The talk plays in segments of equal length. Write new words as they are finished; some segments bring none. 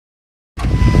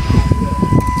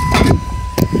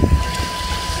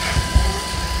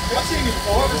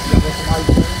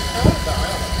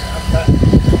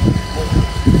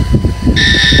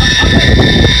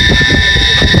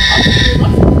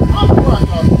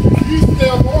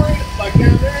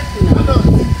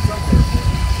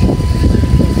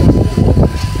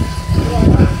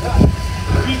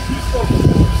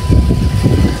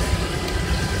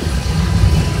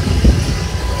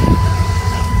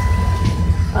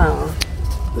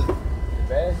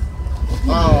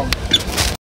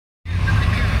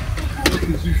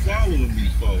pulling me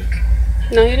for?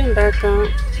 No, he didn't back out.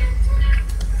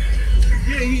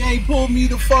 Yeah, he ain't pulled me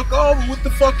the fuck over. What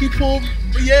the fuck he pulled?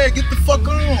 But yeah, get the fuck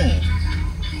on.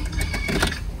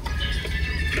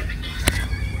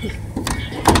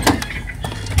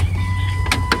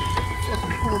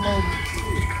 Fucking pulling over.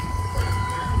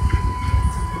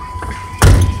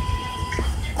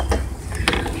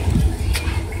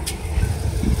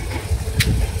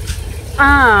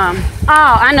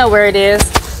 Oh, I know where it is.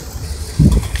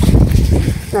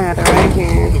 I got it right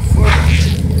here. What the fuck?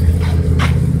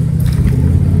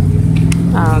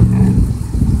 Oh, okay.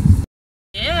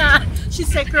 Yeah, she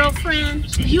said,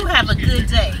 girlfriend, you have a good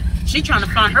day. She trying to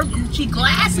find her Gucci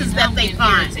glasses that they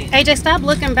find. AJ, stop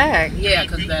looking back. Yeah,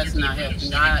 because that's not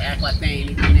helping. I act like they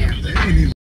ain't even there. They ain't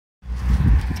even.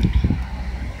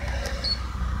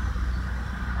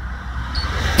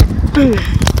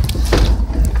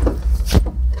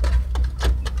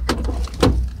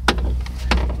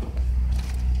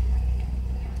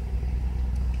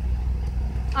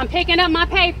 I'm picking up my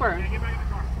paper.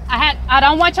 I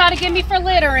don't want y'all to get me for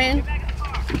littering.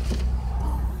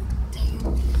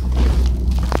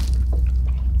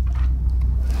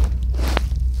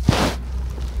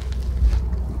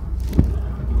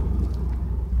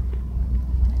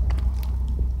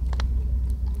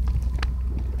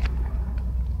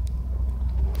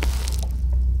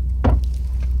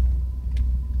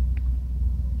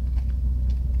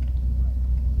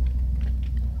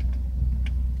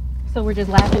 So we're just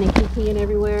laughing and kikiing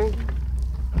everywhere.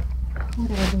 What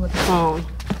did I do with the phone?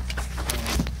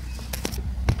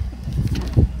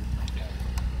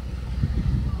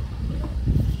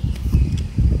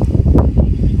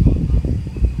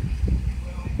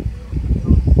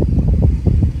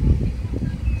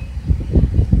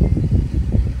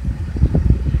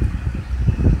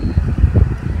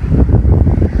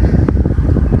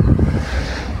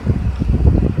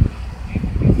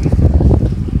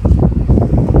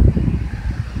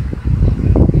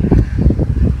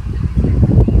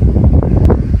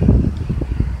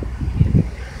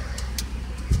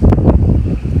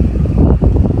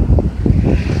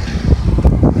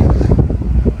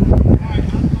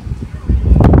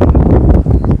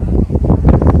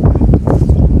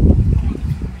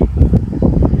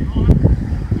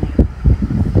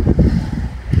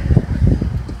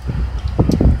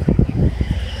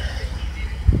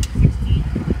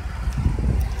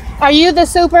 Are you the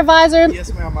supervisor?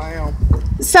 Yes, ma'am, I am.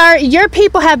 Sir, your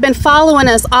people have been following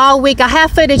us all week. I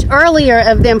have footage earlier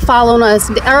of them following us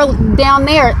down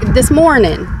there this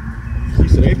morning. You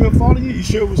said they've been following you? You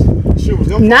sure it was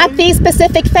them? Not these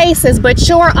specific faces, but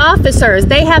your officers.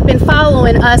 They have been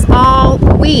following us all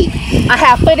week. I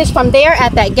have footage from there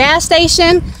at that gas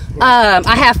station. Right.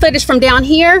 I have footage from down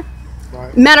here.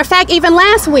 Right. Matter of fact, even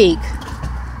last week.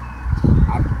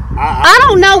 I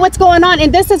don't know what's going on,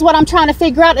 and this is what I'm trying to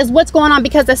figure out is what's going on,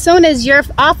 because as soon as your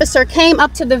officer came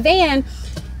up to the van,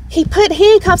 he put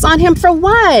handcuffs on him for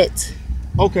what?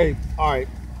 Okay, all right.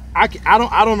 I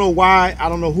don't know why. I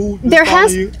don't know who been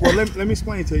following you. Well, let me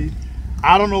explain to you.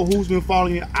 I don't know who's been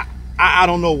following you. I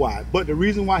don't know why. But the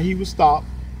reason why he was stopped,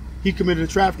 he committed a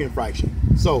traffic infraction.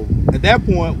 So at that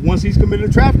point, once he's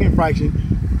committed a traffic infraction,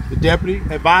 the deputy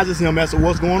advises him as to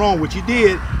what's going on, which he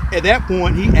did. At that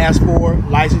point, he asked for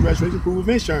license, registration, proof of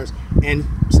insurance. And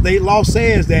state law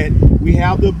says that we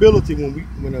have the ability,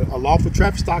 when a lawful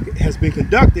traffic stop has been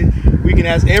conducted, we can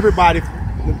ask everybody,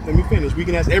 let me finish, we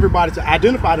can ask everybody to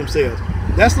identify themselves.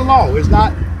 That's the law. It's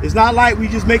not like we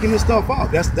just making this stuff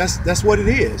up. That's what it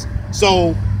is.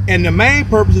 So, and the main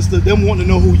purpose is to them wanting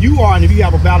to know who you are, and if you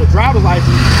have a valid driver's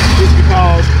license, is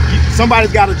because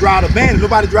somebody's got to drive a van. If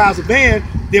nobody drives a van,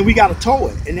 then we got to tow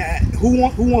it. And who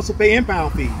wants to pay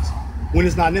impound fees when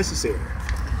it's not necessary?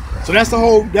 So that's the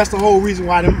whole reason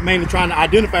why they're mainly trying to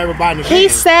identify everybody in the van. He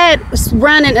said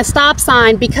running a stop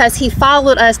sign because he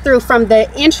followed us through from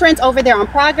the entrance over there on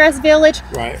Progress Village,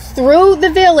 right, through the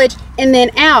village, and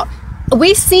then out.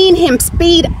 We seen him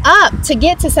speed up to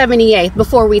get to 78th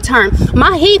before we turned.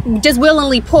 He just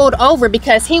willingly pulled over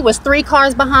because he was 3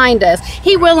 cars behind us.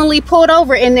 He willingly pulled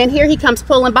over, and then here he comes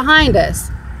pulling behind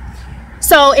us.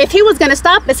 So if he was going to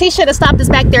stop us, he should have stopped us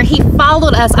back there. He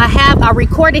followed us. I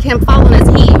recorded him following us.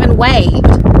 He even waved.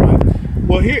 Right.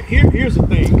 Well, here's the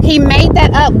thing. He made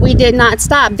that up. We did not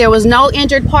stop. There was no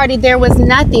injured party. There was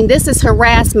nothing. This is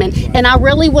harassment. Right. And I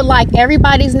really would like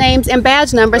everybody's names and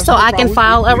badge numbers so I can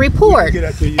file a report.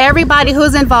 Everybody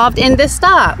who's involved in this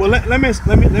stop. Well, let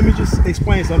me just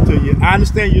explain something to you. I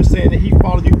understand you're saying that he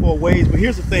followed you for a ways, but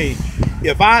here's the thing.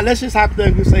 If let's just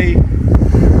hypothetically say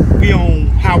we on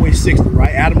Highway 60,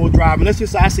 right? Adamo Drive. And let's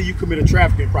just say I see you commit a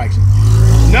traffic infraction.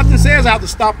 Nothing says I have to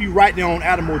stop you right there on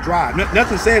Adamo Drive.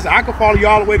 Nothing says I can follow you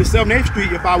all the way to 7th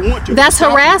Street if I want to. That's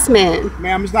harassment.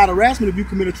 Ma'am, it's not harassment if you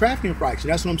commit a traffic infraction.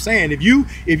 That's what I'm saying. If you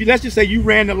let's just say you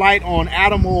ran the light on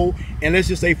Adamo and let's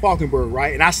just say Falkenberg,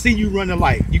 right? And I see you run the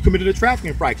light. You committed a traffic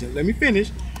infraction. Let me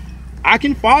finish. I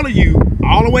can follow you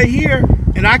all the way here,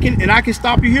 and I can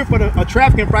stop you here for a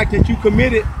traffic infraction that you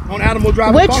committed on Adamo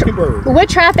Drive in Falkenberg. What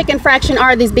traffic infraction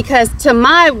are these? Because to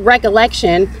my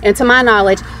recollection and to my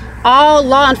knowledge, all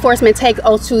law enforcement take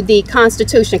oath to the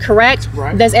Constitution, correct?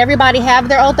 Right. Does everybody have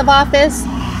their oath of office?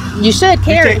 You should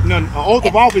carry. Oath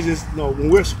of office is when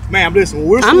we're, ma'am, listen,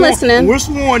 when we're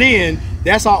sworn in,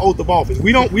 that's our oath of office.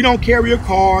 We don't carry a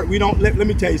card. We don't. Let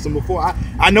me tell you something. Before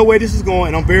I know where this is going,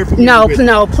 and I'm very familiar with it.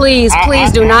 No, please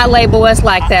do not label us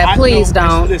like that. Please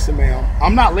don't. Listen, ma'am,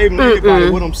 I'm not labeling anybody.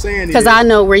 What I'm saying is, because I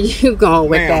know where you going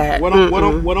with that.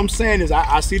 What I'm saying is,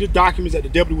 I see the documents that the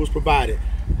deputy was provided.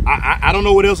 I don't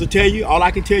know what else to tell you. All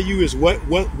I can tell you is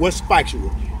what's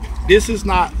factual. This is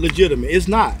not legitimate. It's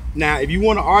not. Now, if you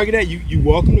want to argue that, you're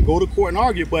welcome to go to court and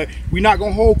argue, but we're not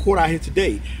going to hold court out here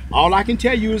today. All I can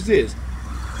tell you is this.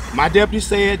 My deputy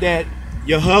said that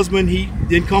your husband, he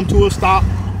didn't come to a stop.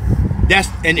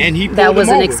 And he pulled that was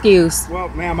him an over. excuse. Well,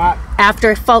 ma'am,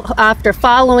 after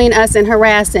following us and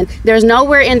harassing, there's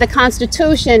nowhere in the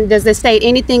Constitution does it state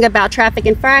anything about traffic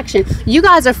infraction. You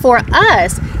guys are for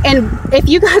us, and if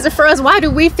you guys are for us, why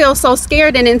do we feel so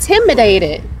scared and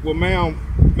intimidated? Well, ma'am,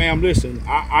 listen,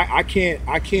 I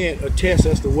can't attest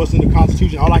as to what's in the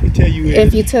Constitution. All I can tell you is,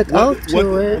 if you took oath to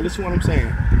it. Listen to what I'm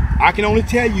saying. I can only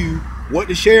tell you what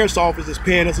the sheriff's office is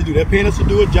paying us to do. They're paying us to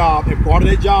do a job, and part of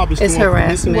that job is to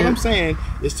harassment. What I'm saying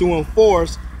is to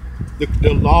enforce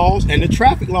the laws and the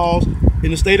traffic laws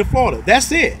in the state of Florida. That's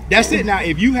it. That's it. Now,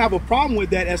 if you have a problem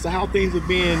with that as to how things are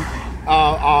being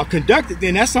conducted,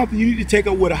 then that's something you need to take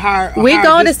up with a higher. We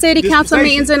go to city council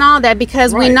meetings and all that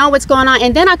because we know what's going on.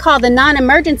 And then I call the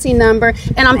non-emergency number,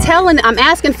 and I'm I'm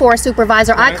asking for a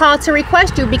supervisor. I called to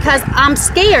request you because I'm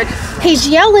scared. He's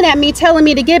yelling at me, telling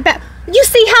me to get back. You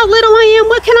see how little I am?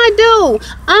 What can I do?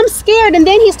 I'm scared. And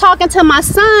then he's talking to my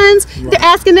sons. They're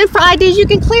asking them for IDs. You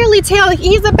can clearly tell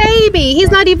he's a baby.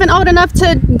 He's not even old enough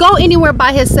to go anywhere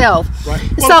by himself. Right.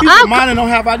 Well, so I mine don't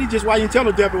have ID. Just why you tell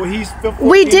the deputy he's 14,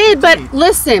 we did, 15. But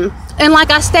listen. And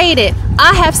like I stated,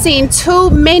 I have seen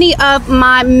too many of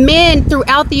my men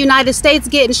throughout the United States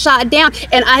getting shot down.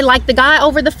 And like the guy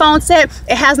over the phone said,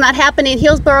 it has not happened in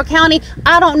Hillsborough County.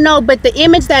 I don't know, but the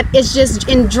image that is just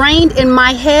ingrained in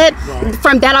my head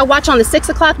from that I watch on the 6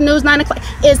 o'clock news, 9 o'clock,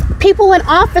 is people and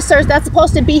officers that's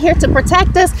supposed to be here to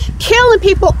protect us, killing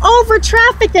people over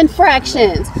traffic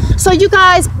infractions. So you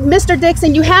guys, Mr.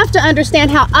 Dixon, you have to understand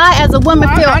how I, as a woman,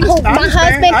 feel. My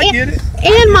husband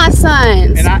and my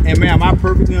sons. And ma'am, I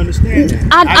perfectly understand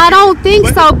that. I don't think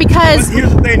so, because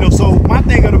here's the thing though. So my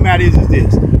thing of the matter is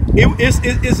this.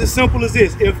 It's as simple as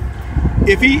this.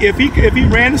 If he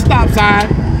ran the stop sign,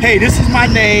 hey, this is my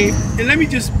name, and let me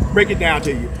just break it down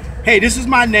to you. Hey, this is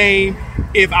my name.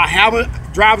 If I have a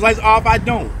driver's license or if I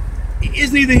don't,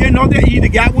 it's neither here nor there. You either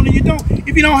got one or you don't.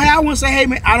 If you don't have one, say, hey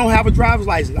man, I don't have a driver's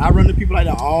license. I run to people like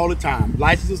that all the time.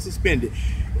 License is suspended.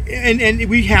 And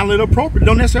we handle it appropriately.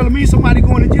 Don't necessarily mean somebody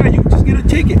going to jail. You can just get a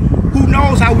ticket. Who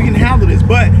knows how we can handle this?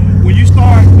 But when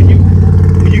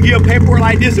you give paperwork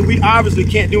like this that we obviously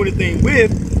can't do anything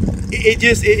with,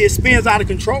 it spins out of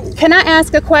control. Can I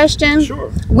ask a question? Sure.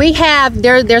 We have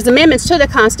there's amendments to the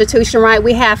Constitution, right?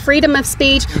 We have freedom of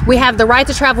speech. We have the right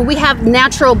to travel. We have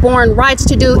natural born rights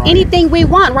to do anything we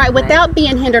want, right, without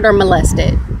being hindered or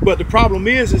molested. But the problem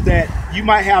is that you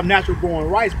might have natural born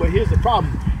rights, but here's the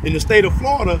problem. In the state of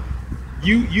Florida,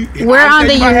 we're on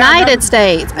the United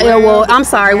States. Well, I'm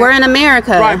sorry, we're in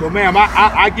America. Right, but ma'am,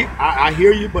 I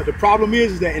hear you, but the problem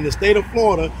is that in the state of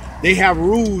Florida, they have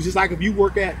rules. Just like if you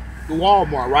work at the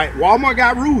Walmart, right? Walmart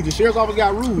got rules. The sheriff's office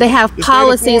got rules. They have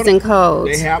policies and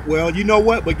codes. They have. Well, you know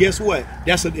what? But guess what?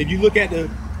 If you look at the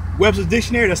Webster's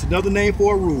Dictionary, that's another name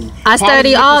for a rule. I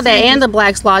study all that and the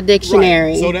Black's Law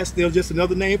Dictionary. Right. So that's still just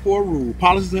another name for a rule.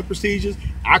 Policies and procedures.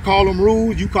 I call them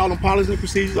rules, you call them policies and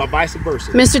procedures, or vice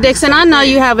versa. Mr. Dixon, I know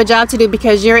you have a job to do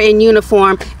because you're in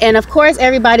uniform. And of course,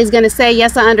 everybody's going to say,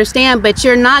 yes, I understand, but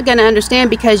you're not going to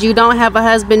understand because you don't have a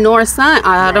husband nor a son.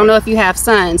 I don't know if you have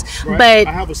sons. Right. But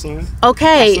I have a son.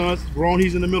 Okay. My son's grown,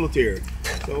 he's in the military.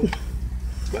 So,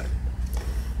 but.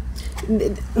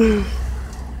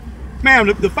 Ma'am,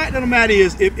 the fact of the matter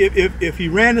is, if he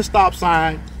ran the stop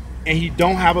sign and he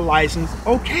don't have a license,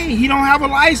 okay, he don't have a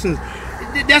license.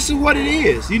 That's what it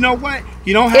is. You know what?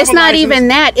 You don't have. It's not even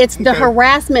that. It's the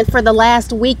harassment for the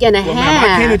last week and a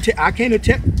half. I can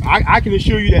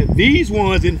assure you that these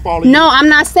ones didn't follow. No, I'm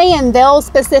not saying those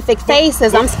specific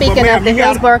faces. I'm speaking of the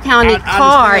Hillsborough County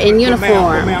car in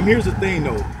uniform. Ma'am, here's the thing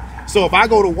though. So if I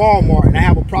go to Walmart and I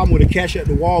have a problem with a cashier at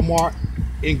the Walmart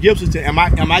in Gibsonton,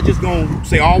 am I just gonna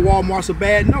say all Walmarts are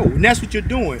bad? No, and that's what you're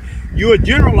doing. You're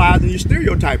generalizing, you're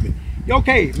stereotyping.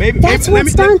 Okay, maybe that's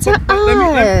what's done to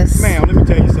us. Ma'am, let me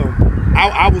tell you something.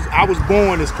 I was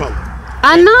born this color.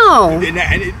 I know. And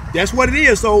that's what it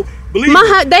is. So believe me,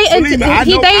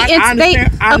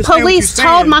 police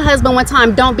told my husband one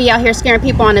time, "Don't be out here scaring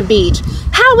people on the beach."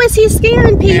 How is he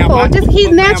scaring people? He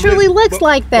naturally looks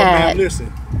like that.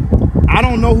 Listen, I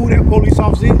don't know who that police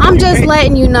officer is. I'm just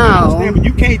letting you know. But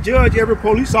you can't judge every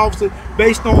police officer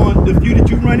based on the few that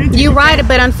you run into. You're right,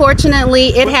 but unfortunately,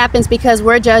 it happens because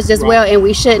we're judged as well, and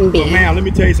we shouldn't be. But ma'am, let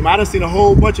me tell you something. I done seen a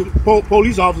whole bunch of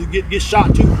police officers get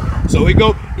shot too. So it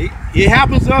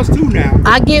happens to us too now.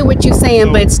 I get what you're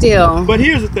saying, but still. But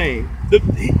here's the thing: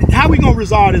 how we gonna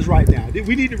resolve this right now?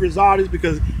 We need to resolve this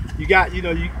because you got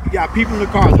people in the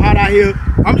cars hot out here.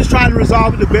 I'm just trying to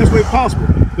resolve it the best way possible.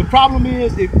 The problem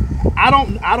is, if I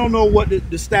don't know what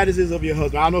the status is of your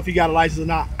husband. I don't know if he got a license or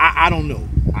not. I don't know.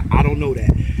 I don't know that.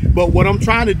 But what I'm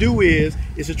trying to do is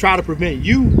to try to prevent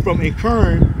you from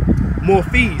incurring more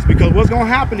fees, because what's going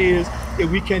to happen is if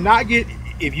we can't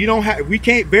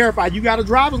verify you got a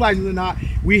driver's license or not,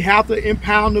 we have to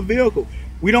impound the vehicle.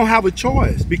 We don't have a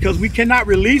choice because we cannot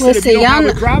release it if you don't have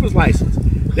a driver's license.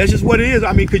 That's just what it is.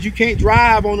 I mean, because you can't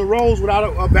drive on the roads without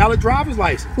a valid driver's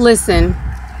license. Listen,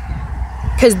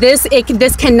 because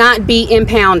this cannot be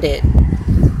impounded.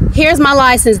 Here's my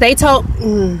license. They told.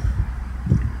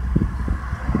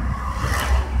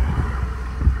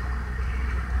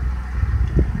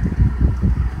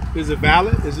 Is it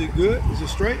valid? Is it good? Is it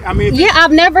straight? I mean, yeah,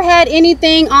 I've never had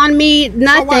anything on me.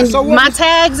 Nothing. My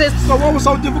tags is. So what was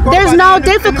so difficult? There's no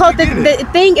difficult. The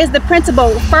thing is the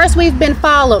principle. First, we've been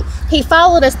followed. He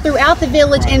followed us throughout the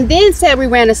village and then said we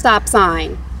ran a stop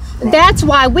sign. That's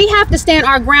why we have to stand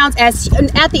our grounds. As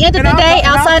at the end of the day,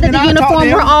 outside of the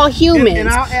uniform, we're all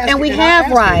humans, and we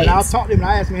have rights. And I'll talk to him and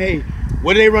I ask him, hey,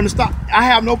 what do they run the stop? I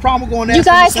have no problem going there. You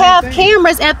guys have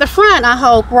cameras at the front, I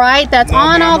hope, right? That's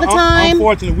on all the time.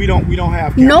 Unfortunately, we don't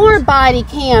have cameras. Nor body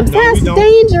cams. That's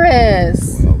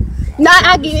dangerous.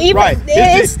 That's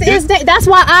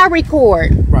why I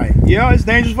record. Right. Yeah, it's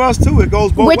dangerous for us too. It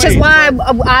goes both ways. Which is why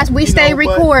we stay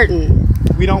recording.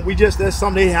 That's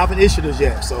something they haven't issued us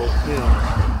yet. So,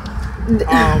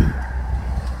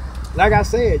 like I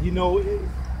said,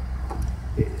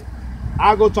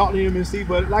 I'll go talk to him and see,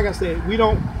 but like I said, you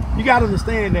got to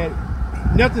understand that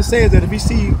nothing says that if he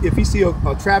see a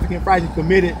traffic infraction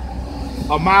committed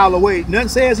a mile away, nothing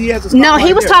says he has to stop. No,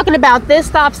 he was talking about this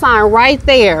stop sign right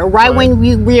there,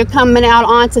 when we're coming out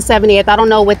onto 78th. I don't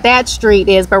know what that street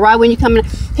is, but right when you come in,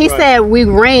 he said we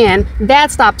ran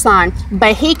that stop sign,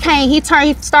 but he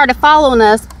started following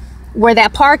us where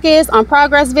that park is on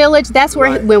Progress Village. That's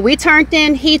where when we turned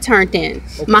in, he turned in.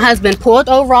 Okay. My husband pulled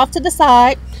over off to the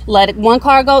side, let one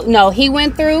car go. No, he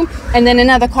went through, and then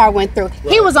another car went through.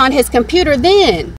 He was on his computer then.